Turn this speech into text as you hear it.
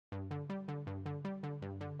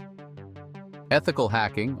Ethical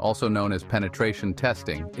hacking, also known as penetration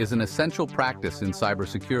testing, is an essential practice in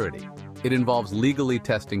cybersecurity. It involves legally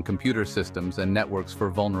testing computer systems and networks for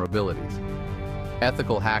vulnerabilities.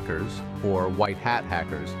 Ethical hackers, or white hat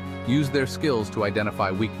hackers, use their skills to identify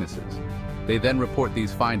weaknesses. They then report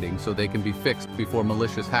these findings so they can be fixed before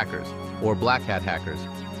malicious hackers, or black hat hackers,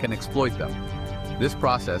 can exploit them. This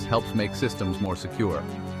process helps make systems more secure.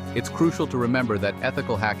 It's crucial to remember that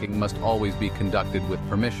ethical hacking must always be conducted with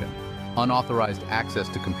permission. Unauthorized access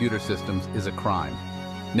to computer systems is a crime.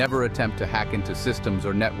 Never attempt to hack into systems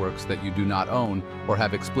or networks that you do not own or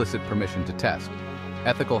have explicit permission to test.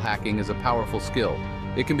 Ethical hacking is a powerful skill.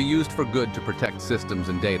 It can be used for good to protect systems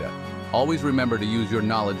and data. Always remember to use your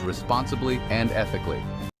knowledge responsibly and ethically.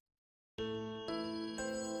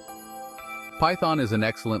 Python is an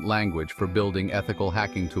excellent language for building ethical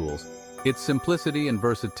hacking tools. Its simplicity and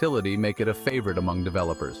versatility make it a favorite among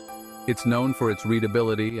developers. It's known for its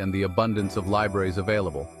readability and the abundance of libraries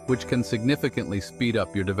available, which can significantly speed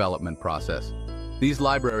up your development process. These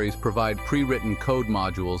libraries provide pre-written code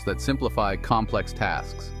modules that simplify complex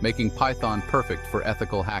tasks, making Python perfect for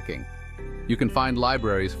ethical hacking. You can find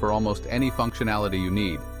libraries for almost any functionality you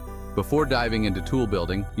need. Before diving into tool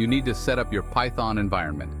building, you need to set up your Python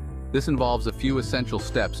environment. This involves a few essential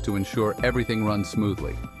steps to ensure everything runs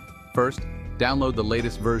smoothly. First, download the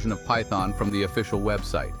latest version of Python from the official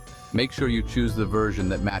website. Make sure you choose the version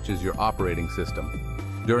that matches your operating system.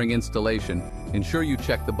 During installation, ensure you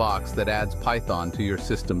check the box that adds Python to your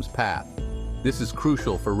system's path. This is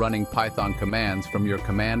crucial for running Python commands from your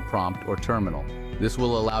command prompt or terminal. This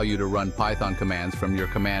will allow you to run Python commands from your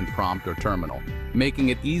command prompt or terminal, making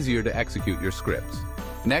it easier to execute your scripts.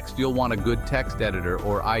 Next, you'll want a good text editor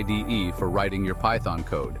or IDE for writing your Python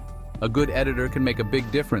code. A good editor can make a big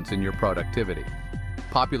difference in your productivity.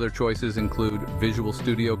 Popular choices include Visual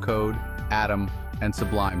Studio Code, Atom, and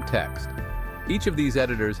Sublime Text. Each of these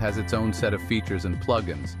editors has its own set of features and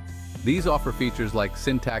plugins. These offer features like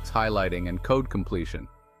syntax highlighting and code completion,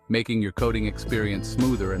 making your coding experience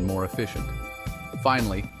smoother and more efficient.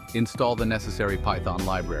 Finally, install the necessary Python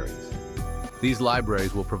libraries. These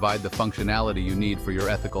libraries will provide the functionality you need for your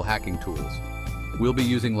ethical hacking tools. We'll be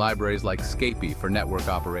using libraries like Scapy for network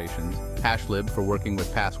operations, HashLib for working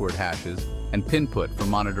with password hashes, and Pinput for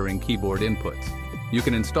monitoring keyboard inputs. You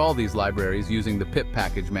can install these libraries using the pip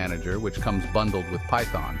package manager, which comes bundled with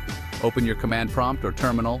Python. Open your command prompt or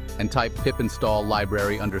terminal and type pip install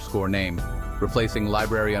library_name, replacing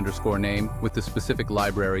library_name with the specific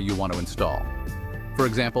library you want to install. For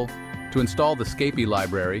example, to install the Scapy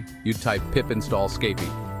library, you'd type pip install Scapy.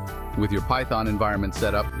 With your Python environment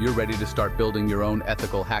set up, you're ready to start building your own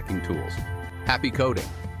ethical hacking tools. Happy coding!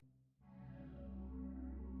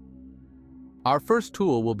 Our first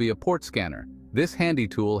tool will be a port scanner. This handy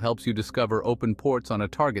tool helps you discover open ports on a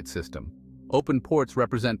target system. Open ports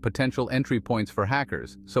represent potential entry points for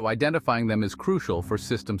hackers, so identifying them is crucial for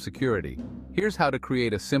system security. Here's how to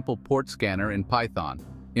create a simple port scanner in Python.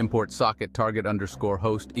 Import socket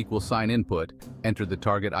target_host =input, enter the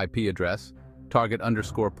target IP address,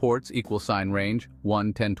 target_ports =range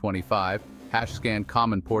 1.10.25, hash scan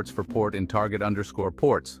common ports for port in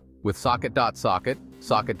target_ports. With socket.socket,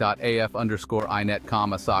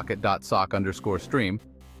 socket.af_inet, socket.sock_stream,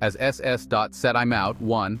 as ss.setImout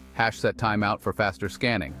 1, hash set timeout for faster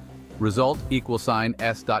scanning. Result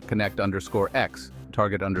s.connect_x,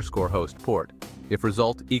 target_host port. If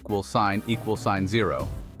result =0,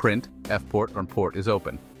 print f port or port is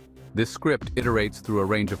open. This script iterates through a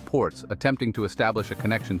range of ports, attempting to establish a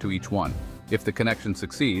connection to each one. If the connection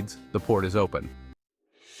succeeds, the port is open.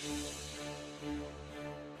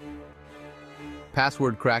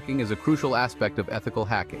 Password cracking is a crucial aspect of ethical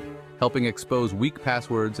hacking, helping expose weak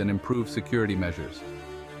passwords and improve security measures.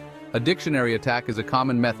 A dictionary attack is a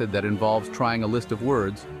common method that involves trying a list of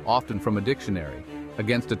words, often from a dictionary,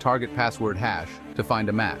 against a target password hash to find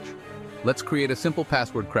a match. Let's create a simple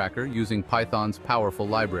password cracker using Python's powerful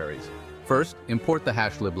libraries. First, import the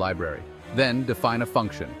HashLib library. Then, define a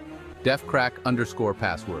function.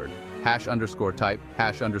 defcrack_password, hash_type,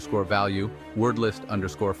 hash_value,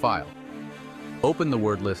 wordlist_file. Open the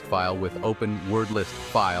wordlist file with open wordlist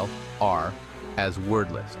file, R, as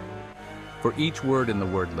wordlist. For each word in the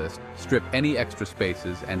word list, strip any extra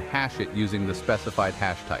spaces and hash it using the specified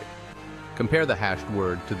hash type. Compare the hashed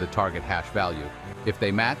word to the target hash value. If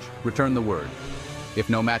they match, return the word. If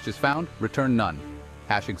no match is found, return none.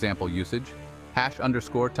 Hash example usage,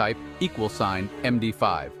 hash_type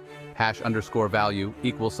 =MD5, hash_value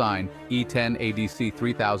 =E10 ADC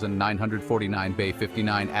 3949 Bay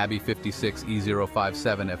 59 Abbey 56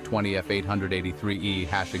 E057 F20 F883E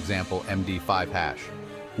hash example MD5 hash.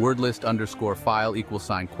 wordlist underscore file equals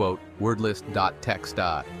sign quote, wordlist.text.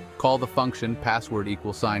 Call the function password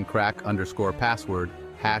equals sign crack underscore password,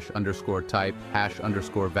 hash underscore type, hash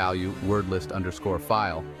underscore value, wordlist underscore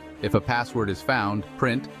file. If a password is found,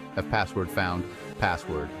 print, if password found,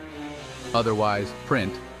 password. Otherwise,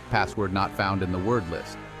 print, password not found in the word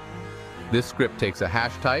list. This script takes a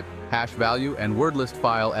hash type, hash value, and word list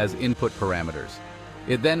file as input parameters.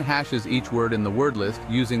 It then hashes each word in the word list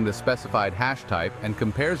using the specified hash type and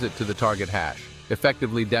compares it to the target hash,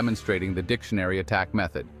 effectively demonstrating the dictionary attack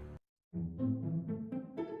method.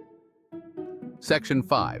 Section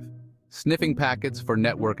 5. Sniffing packets for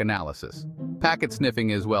network analysis. Packet sniffing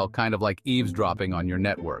is, well, kind of like eavesdropping on your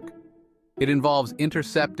network. It involves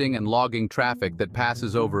intercepting and logging traffic that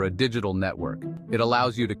passes over a digital network. It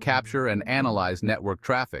allows you to capture and analyze network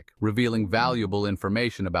traffic, revealing valuable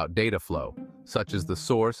information about data flow, such as the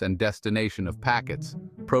source and destination of packets,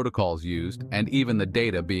 protocols used, and even the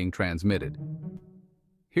data being transmitted.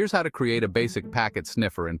 Here's how to create a basic packet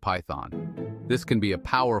sniffer in Python. This can be a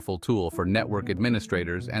powerful tool for network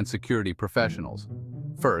administrators and security professionals.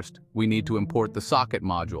 First, we need to import the socket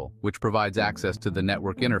module, which provides access to the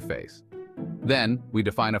network interface. Then, we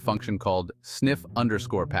define a function called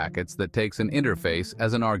sniff_packets that takes an interface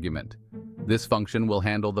as an argument. This function will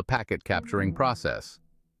handle the packet capturing process.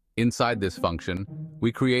 Inside this function,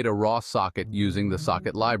 we create a raw socket using the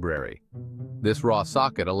socket library. This raw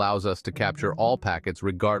socket allows us to capture all packets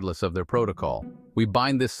regardless of their protocol. We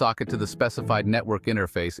bind this socket to the specified network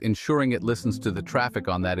interface, ensuring it listens to the traffic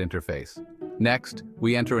on that interface. Next,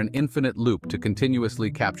 we enter an infinite loop to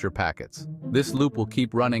continuously capture packets. This loop will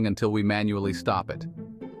keep running until we manually stop it.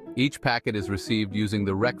 Each packet is received using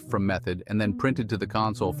the recfrom method and then printed to the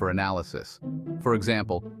console for analysis. For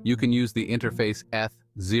example, you can use the interface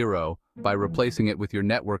eth0 by replacing it with your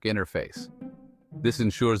network interface. This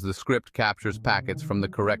ensures the script captures packets from the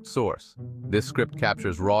correct source. This script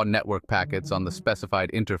captures raw network packets on the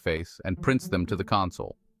specified interface and prints them to the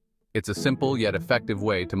console. It's a simple yet effective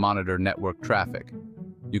way to monitor network traffic.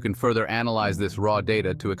 You can further analyze this raw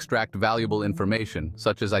data to extract valuable information,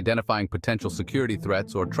 such as identifying potential security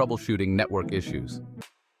threats or troubleshooting network issues.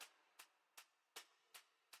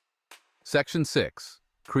 Section 6.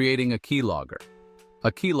 Creating a keylogger.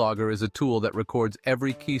 A keylogger is a tool that records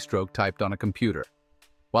every keystroke typed on a computer.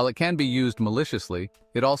 While it can be used maliciously,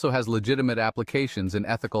 it also has legitimate applications in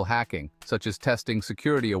ethical hacking, such as testing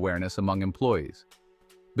security awareness among employees.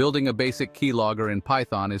 Building a basic keylogger in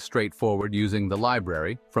Python is straightforward using the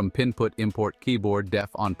library from pinput import keyboard def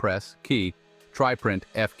on press key, tryprint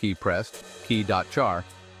f key pressed, key.char,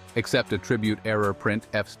 accept attribute error print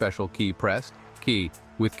f special key pressed, key,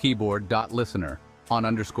 with keyboard.listener, on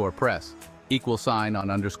underscore press, equal sign on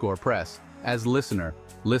underscore press, as listener,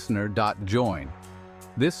 listener.join.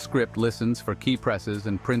 This script listens for key presses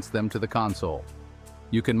and prints them to the console.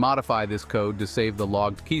 You can modify this code to save the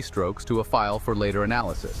logged keystrokes to a file for later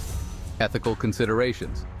analysis. Ethical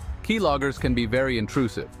considerations. Keyloggers can be very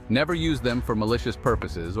intrusive. Never use them for malicious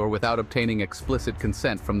purposes or without obtaining explicit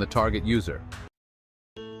consent from the target user.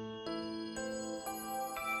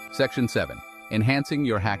 Section 7. Enhancing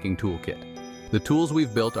your hacking toolkit. The tools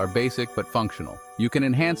we've built are basic but functional. You can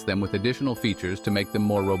enhance them with additional features to make them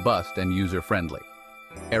more robust and user-friendly.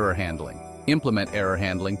 Error handling. Implement error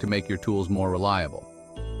handling to make your tools more reliable.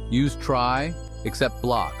 Use try, except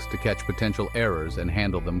blocks to catch potential errors and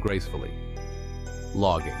handle them gracefully.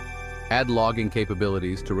 Logging. Add logging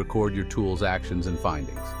capabilities to record your tool's actions and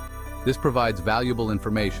findings. This provides valuable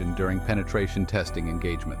information during penetration testing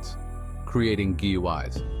engagements. Creating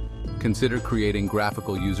GUIs. Consider creating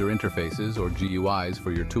graphical user interfaces or GUIs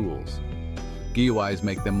for your tools. GUIs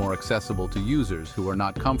make them more accessible to users who are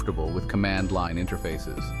not comfortable with command line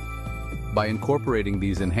interfaces. By incorporating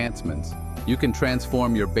these enhancements, you can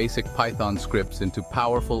transform your basic Python scripts into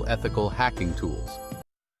powerful ethical hacking tools.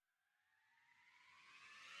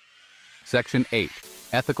 Section 8.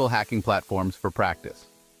 Ethical hacking platforms for practice.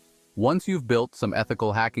 Once you've built some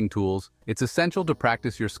ethical hacking tools, it's essential to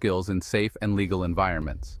practice your skills in safe and legal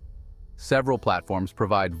environments. Several platforms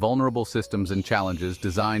provide vulnerable systems and challenges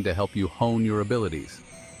designed to help you hone your abilities.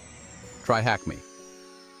 Try HackMe.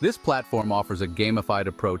 This platform offers a gamified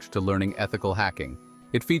approach to learning ethical hacking.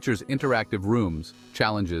 It features interactive rooms,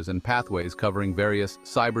 challenges, and pathways covering various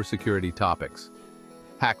cybersecurity topics.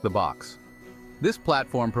 Hack the Box. This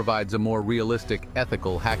platform provides a more realistic,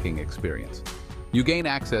 ethical hacking experience. You gain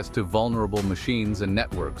access to vulnerable machines and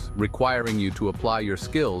networks, requiring you to apply your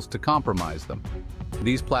skills to compromise them.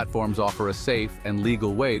 These platforms offer a safe and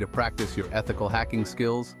legal way to practice your ethical hacking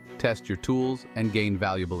skills, test your tools, and gain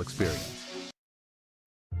valuable experience.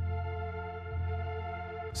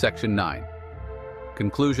 Section 9.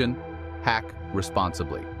 Conclusion: hack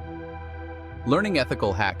responsibly. Learning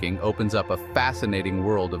ethical hacking opens up a fascinating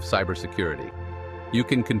world of cybersecurity. You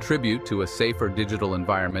can contribute to a safer digital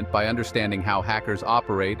environment by understanding how hackers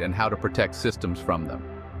operate and how to protect systems from them.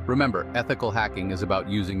 Remember, ethical hacking is about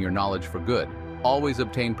using your knowledge for good. Always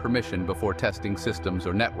obtain permission before testing systems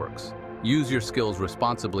or networks. Use your skills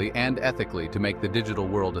responsibly and ethically to make the digital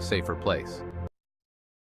world a safer place.